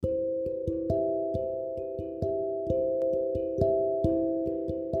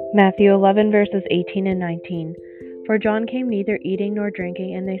Matthew 11 verses 18 and 19. For John came neither eating nor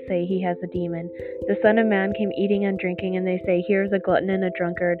drinking, and they say he has a demon. The Son of Man came eating and drinking, and they say, here is a glutton and a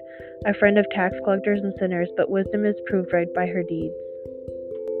drunkard, a friend of tax collectors and sinners, but wisdom is proved right by her deeds.